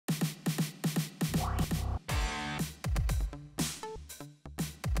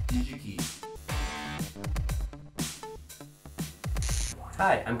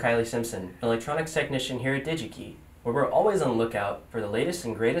Hi, I'm Kaili Simpson, an electronics technician here at Digi-Key, where we're always on the lookout for the latest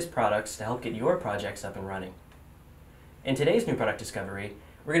and greatest products to help get your projects up and running. In today's new product discovery,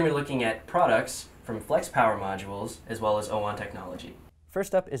 we're going to be looking at products from Flex Power Modules as well as Owon Technology.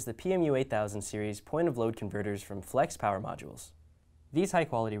 First up is the PMU8000 Series point-of-load converters from Flex Power Modules. These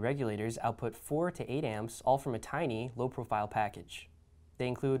high-quality regulators output 4 to 8 amps, all from a tiny, low-profile package. They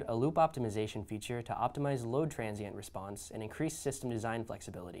include a loop optimization feature to optimize load transient response and increase system design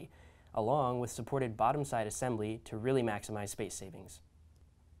flexibility, along with supported bottom-side assembly to really maximize space savings.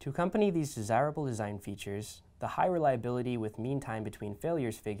 To accompany these desirable design features, the high reliability with mean time between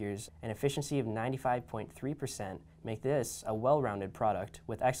failures figures and efficiency of 95.3% make this a well-rounded product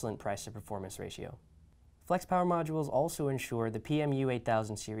with excellent price-to-performance ratio. Flex Power Modules also ensure the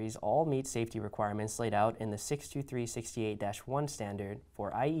PMU8000 series all meet safety requirements laid out in the 62368-1 standard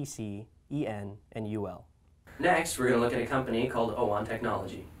for IEC, EN, and UL. Next, we're going to look at a company called Owon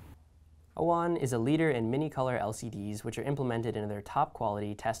Technology. Owon is a leader in mini-color LCDs, which are implemented into their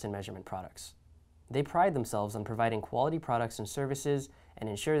top-quality test and measurement products. They pride themselves on providing quality products and services and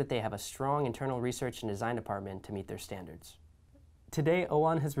ensure that they have a strong internal research and design department to meet their standards. Today,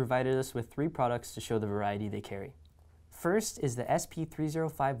 Owon has provided us with 3 products to show the variety they carry. First is the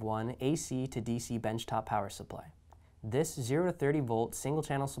SP3051 AC to DC benchtop power supply. This 0 to 30 volt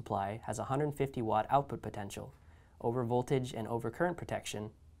single-channel supply has 150 watt output potential, over voltage and over current protection,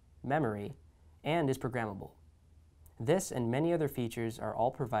 memory, and is programmable. This and many other features are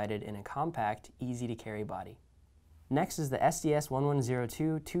all provided in a compact, easy-to-carry body. Next is the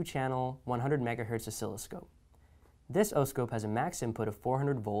SDS1102 2-channel 100 MHz oscilloscope. This oscilloscope has a max input of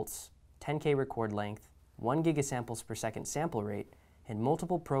 400 volts, 10K record length, 1 gigasamples per second sample rate, and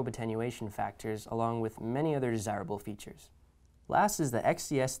multiple probe attenuation factors, along with many other desirable features. Last is the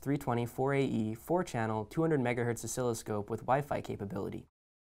XCS320 4AE 4-channel 200 MHz oscilloscope with Wi-Fi capability.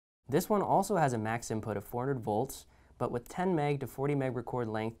 This one also has a max input of 400 volts, but with 10 meg to 40 meg record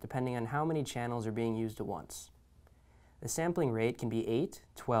length depending on how many channels are being used at once. The sampling rate can be 8,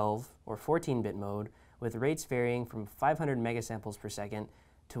 12, or 14-bit mode, with rates varying from 500 megasamples per second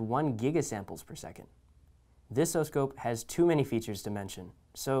to 1 gigasamples per second. This oscilloscope has too many features to mention,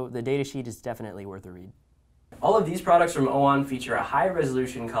 so the datasheet is definitely worth a read. All of these products from Owon feature a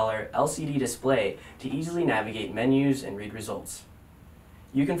high-resolution color LCD display to easily navigate menus and read results.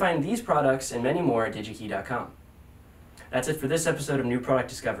 You can find these products and many more at Digi-Key.com. That's it for this episode of New Product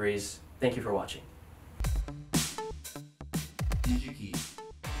Discoveries. Thank you for watching. Digi-Key.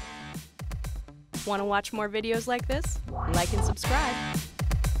 Want to watch more videos like this? Like and subscribe.